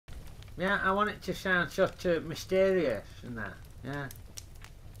Yeah, I want it to sound sort of mysterious and that. Yeah.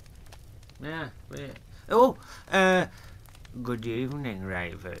 Yeah. Oh, good evening,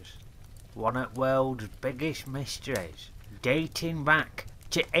 Rayvers. One of the world's biggest mysteries, dating back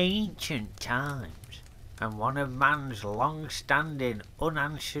to ancient times, and one of man's long-standing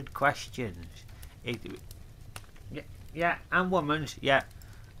unanswered questions. Yeah, and woman's, yeah.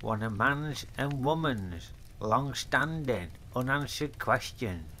 One of man's and woman's long-standing unanswered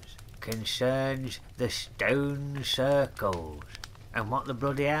questions concerns the stone circles. And what the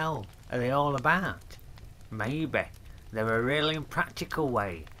bloody hell are they all about? Maybe they're a really impractical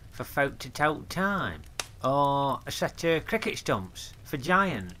way for folk to tell time, or a set of cricket stumps for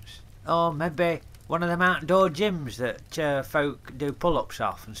giants, or maybe one of them outdoor gyms that folk do pull-ups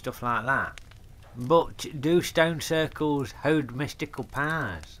off and stuff like that. But do stone circles hold mystical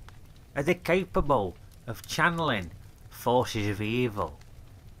powers? Are they capable of channeling forces of evil?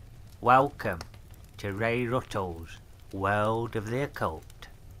 Welcome to Ray Ruttle's World of the Occult.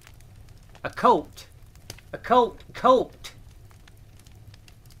 Occult! Occult! Occult!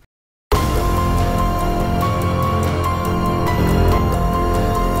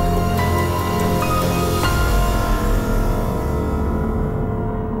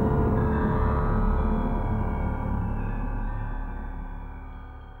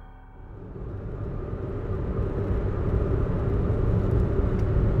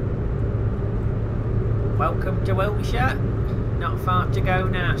 Welcome to Wiltshire. Not far to go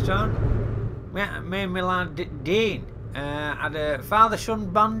now, son. Yeah, me and my lad Dean had a father-son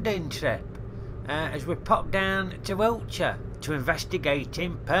bonding trip as we popped down to Wiltshire to investigate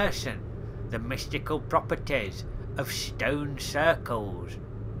in person the mystical properties of stone circles.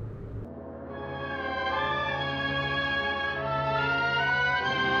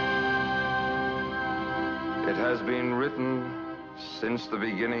 It has been written since the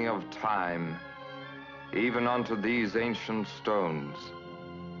beginning of time, even unto these ancient stones,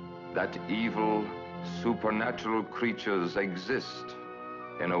 that evil, supernatural creatures exist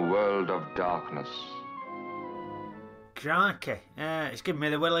in a world of darkness. Crikey, it's given me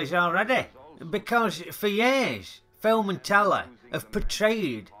the willies already. Because for years, film and telly have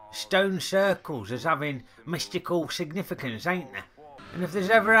portrayed stone circles as having mystical significance, ain't they? And if there's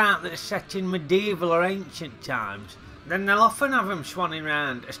ever out that's set in medieval or ancient times, then they'll often have them swanning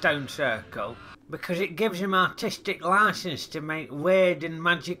round a stone circle, because it gives them artistic license to make weird and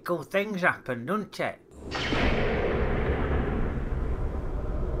magical things happen, doesn't it?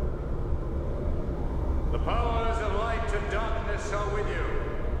 The powers of light and darkness are with you.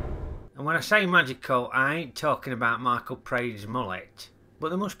 And when I say magical, I ain't talking about Michael Praed's mullet. But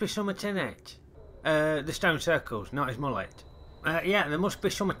there must be something in it. The stone circles, not his mullet. Yeah, there must be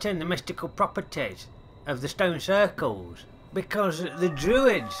something in the mystical properties of the stone circles. Because the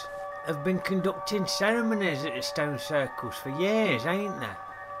Druids have been conducting ceremonies at the stone circles for years, ain't they?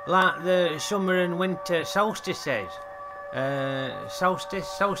 Like the summer and winter solstices.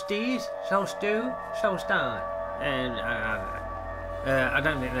 Solstice? And I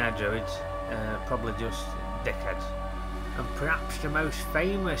don't think they're Druids. Probably just dickheads. And perhaps the most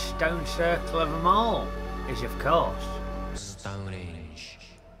famous stone circle of them all is, of course, Stonehenge.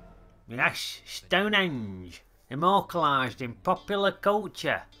 Yes, Stonehenge. Immortalised in popular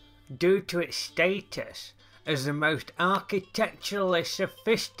culture due to its status as the most architecturally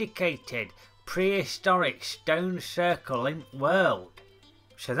sophisticated prehistoric stone circle in the world.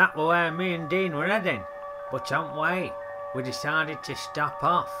 So that was where me and Dean were heading, but on the way we decided to stop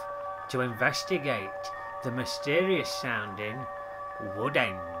off to investigate the mysterious sounding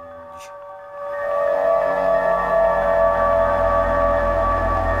Woodhenge.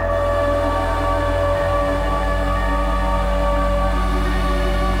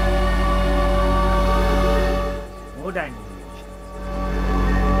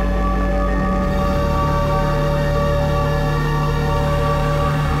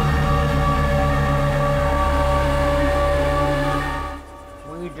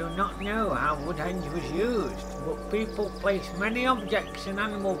 Woodhenge was used, but people placed many objects and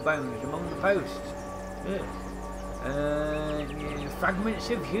animal bones among the posts. Fragments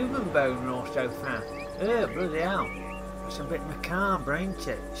of human bone were also found. Bloody hell. It's a bit macabre, ain't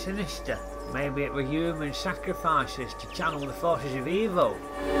it? Sinister. Maybe it were human sacrifices to channel the forces of evil.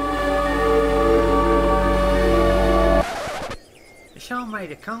 It's all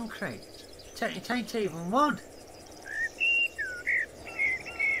made of concrete. It ain't even wood.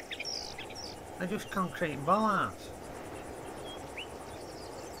 They're just concrete bollards.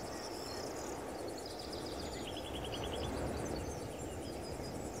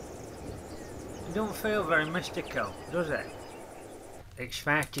 It don't feel very mystical, does it? it's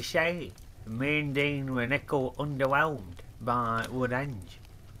fair to say me and Dean were nickel underwhelmed by Woodhenge,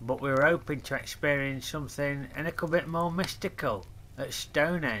 but we were hoping to experience something a little bit more mystical at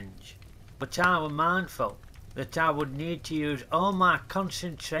Stonehenge. But I were mindful that I would need to use all my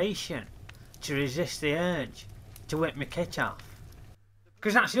concentration to resist the urge to whip my kit off.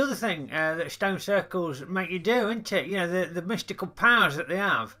 Because that's the other thing that stone circles make you do, isn't it? You know, the mystical powers that they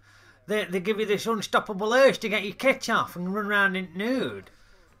have. They give you this unstoppable urge to get your kit off and run around in nude.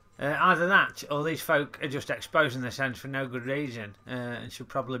 Either that, or these folk are just exposing themselves for no good reason and should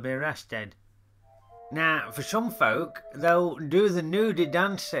probably be arrested. Now, for some folk, they'll do the nudie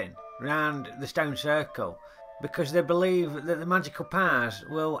dancing round the stone circle because they believe that the magical powers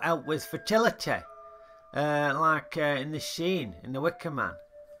will help with fertility, like in this scene in The Wicker Man.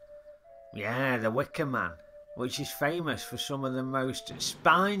 Yeah, The Wicker Man, which is famous for some of the most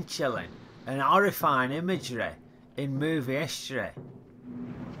spine-chilling and horrifying imagery in movie history.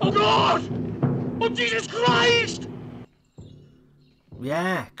 Oh God! Oh Jesus Christ!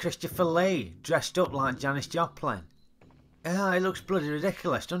 Yeah, Christopher Lee, dressed up like Janis Joplin. Oh, it looks bloody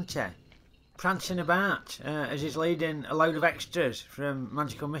ridiculous, doesn't it? Prancing about as he's leading a load of extras from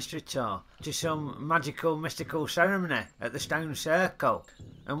Magical Mystery Tour to some magical mystical ceremony at the Stone Circle.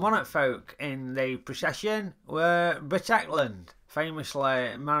 And one of the folk in the procession were Britt Ekland,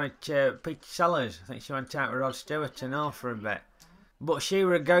 famously married to Peter Sellers. I think she went out with Rod Stewart and all for a bit. But she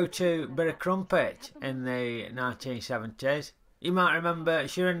were a go-to bit of crumpet in the 1970s. You might remember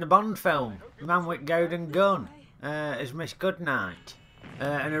she were in the Bond film, Man with Golden Gun, as Miss Goodnight.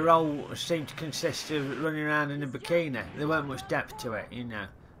 And her role seemed to consist of running around in a bikini. There weren't much depth to it, you know.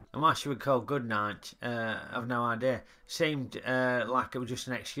 And why she would call Goodnight, I've no idea. Seemed like it was just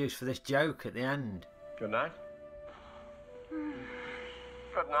an excuse for this joke at the end. Good night.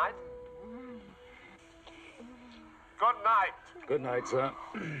 Good night. Good night. Good night, sir.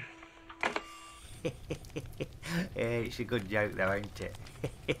 Yeah, it's a good joke though, ain't it?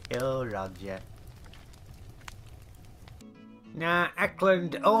 Oh, Roger. Now,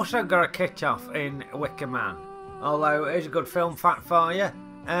 Ekland also got a kit off in Wicker Man. Although, here's a good film fact for you.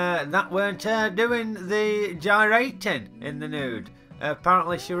 That weren't her doing the gyrating in the nude.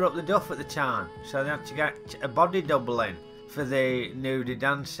 Apparently she were up the duff at the time, so they had to get a body double in for the nudie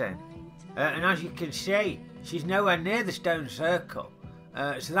dancing. And as you can see, she's nowhere near the stone circle.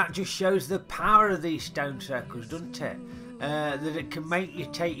 So that just shows the power of these stone circles, doesn't it? That it can make you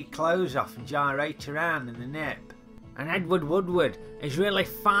take your clothes off and gyrate around in the nip. And Edward Woodward is really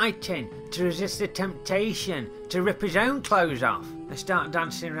fighting to resist the temptation to rip his own clothes off and start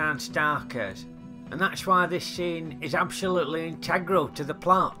dancing around Starkers. And that's why this scene is absolutely integral to the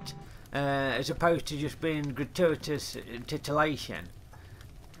plot, as opposed to just being gratuitous titillation.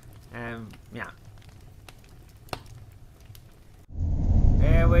 Yeah.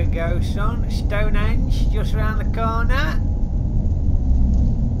 There we go, son. Stonehenge, just round the corner.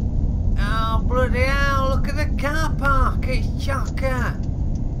 Oh, bloody hell, look at the car park, it's chocker.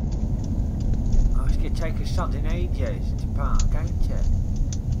 Oh, it's going to take us something ages to park, ain't it?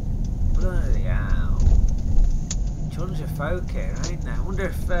 Bloody hell. Tons of folk here, ain't there? Wonder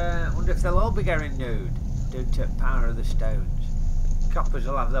if they'll all be going nude due to the power of the stones. Coppers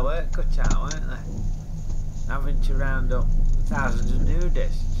will have their work cut out, won't they? Having to round up thousands of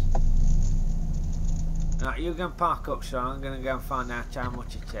nudists. Right, you go and park up, son. I'm going to go and find out how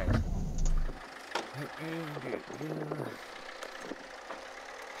much it is.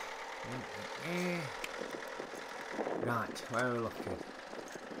 Right, where are we looking?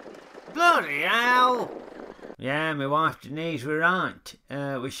 Bloody hell! Yeah, my wife Denise were right.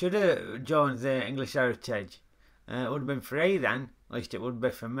 We should have joined the English Heritage. It would have been free then, at least it would be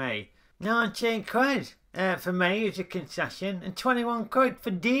for me. 19 quid for me as a concession, and 21 quid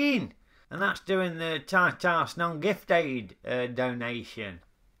for Dean. And that's doing the tight arse non-gift aid donation.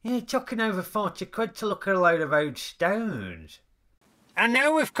 Yeah, chucking over 40 quid to look at a load of old stones. I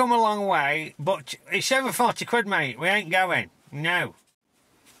know we've come a long way, but it's over 40 quid, mate. We ain't going. No.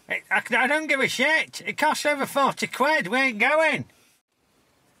 I don't give a shit. It costs over 40 quid. We ain't going.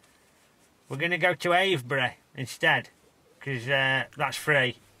 We're going to go to Avebury instead, because that's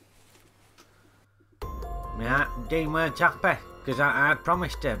free. Yeah, Dean weren't happy, because I had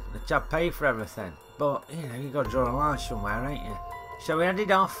promised him that I'd pay for everything. But, you know, you've got to draw a line somewhere, ain't you? So we headed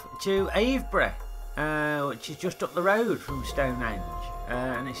off to Avebury, which is just up the road from Stonehenge.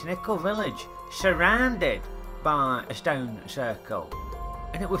 And it's an Ickle village, surrounded by a stone circle.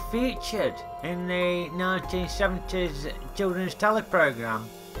 And it was featured in the 1970s children's teleprogram,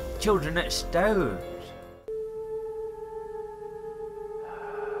 Children at Stones.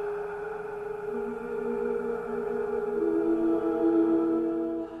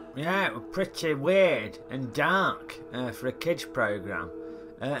 Yeah, it was pretty weird and dark for a kids programme.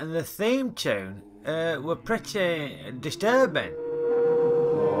 And the theme tune were pretty disturbing.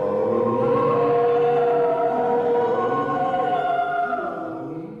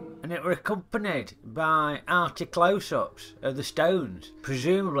 And it were accompanied by arty close-ups of the Stones,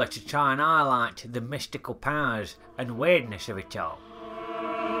 presumably to try and highlight the mystical powers and weirdness of it all.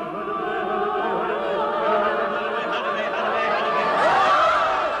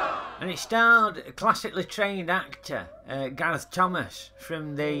 And it starred a classically trained actor, Gareth Thomas,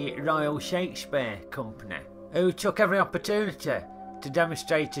 from the Royal Shakespeare Company, who took every opportunity to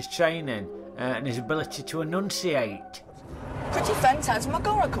demonstrate his training and his ability to enunciate. Pretty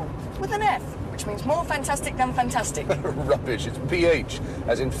phantasmagorical, with an F, which means more fantastic than fantastic. Rubbish, it's PH,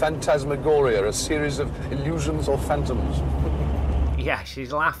 as in phantasmagoria, a series of illusions or phantoms. Yeah,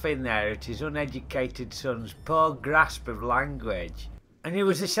 she's laughing there at his uneducated son's poor grasp of language. And he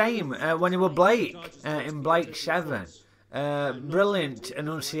was the same when he was Blake, in Blake 7. Brilliant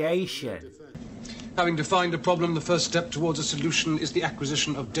enunciation. Having defined a problem, the first step towards a solution is the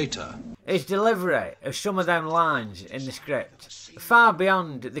acquisition of data. His delivery of some of them lines in the script, far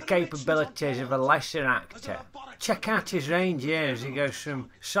beyond the capabilities of a lesser actor. Check out his range here as he goes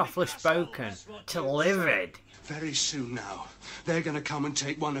from softly spoken to livid. Very soon now, they're going to come and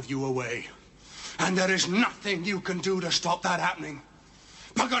take one of you away. And there is nothing you can do to stop that happening.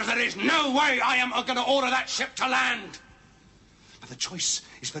 Because there is no way I am going to order that ship to land. But the choice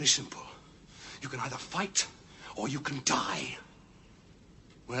is very simple. You can either fight or you can die.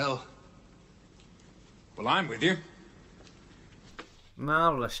 Well, I'm with you.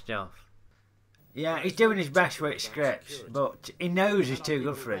 Marvellous stuff. Yeah, he's doing his best with scripts, but he knows he's too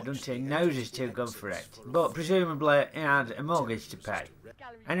good for it, doesn't he? He knows he's too good for it. But presumably he had a mortgage to pay.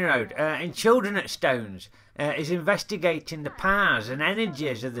 Anyway, in Children at Stones, he's investigating the powers and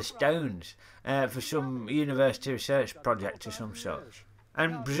energies of the Stones for some university research project of some sort.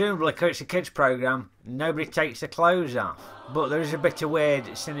 And presumably, because it's a kids' programme, nobody takes their clothes off. But there is a bit of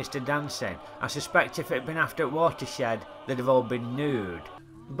weird, sinister dancing. I suspect if it had been after Watershed, they'd have all been nude.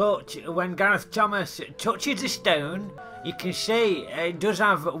 But when Gareth Thomas touches the stone, you can see it does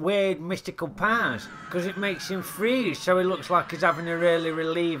have weird mystical powers, because it makes him freeze so he looks like he's having a really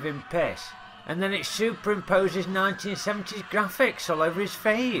relieving piss. And then it superimposes 1970s graphics all over his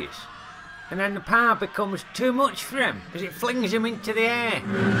face. And then the power becomes too much for him, because it flings him into the air.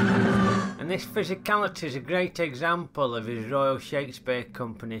 And this physicality is a great example of his Royal Shakespeare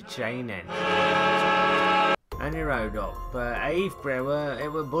Company training. And he rode up. Avebury,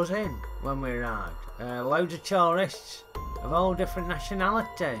 it were buzzing when we arrived. Loads of tourists of all different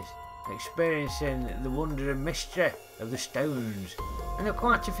nationalities, experiencing the wonder and mystery of the Stones. And there were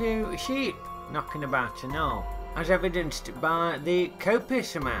quite a few sheep knocking about and all, as evidenced by the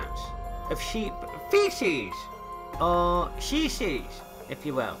copious amounts of sheep feces, or sheeses, if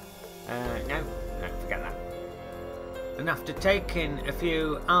you will. No, forget that. And after taking a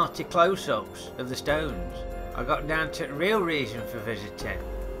few arty close-ups of the Stones, I got down to the real reason for visiting,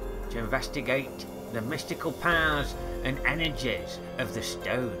 to investigate the mystical powers and energies of the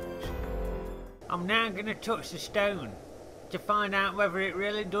Stones. I'm now going to touch the stone to find out whether it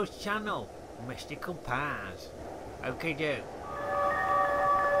really does channel mystical powers. Okay, do.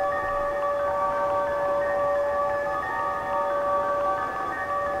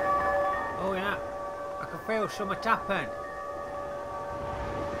 Oh yeah, I can feel something happen.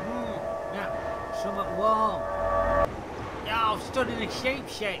 Yeah, something warm. Yeah, I've stood in a sheep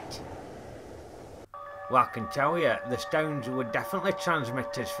shit. Well, I can tell you, the Stones were definitely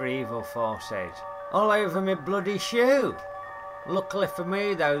transmitters for evil forces. All over my bloody shoe. Luckily for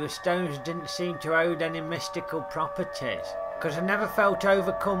me though, the Stones didn't seem to hold any mystical properties, because I never felt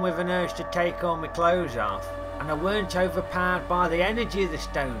overcome with an urge to take all my clothes off, and I weren't overpowered by the energy of the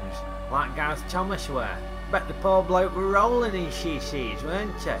Stones, like Gareth Thomas were. Bet the poor bloke were rolling in she-seeds,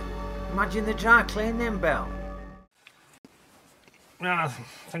 weren't he? Imagine the dry cleaning bill. Well, I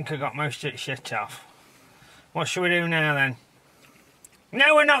think I got most of the shit off. What shall we do now then?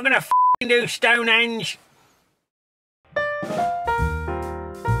 No, we're not going to f***ing do Stonehenge!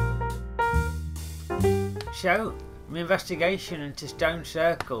 So, my investigation into stone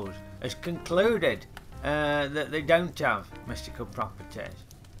circles has concluded that they don't have mystical properties.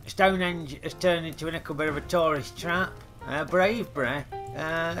 Stonehenge has turned into a little bit of a tourist trap. Bravebury,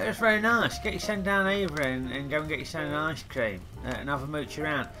 it's very nice. Get your son down Avebury and go and get your son an ice cream and have a mooch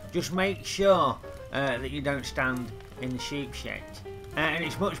around. Just make sure that you don't stand in the sheep shit. And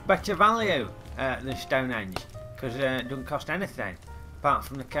it's much better value than Stonehenge, because it doesn't cost anything apart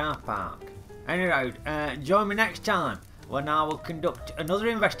from the car park. Anyway, join me next time when I will conduct another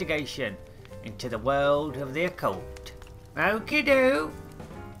investigation into the world of the occult. Okie-doo!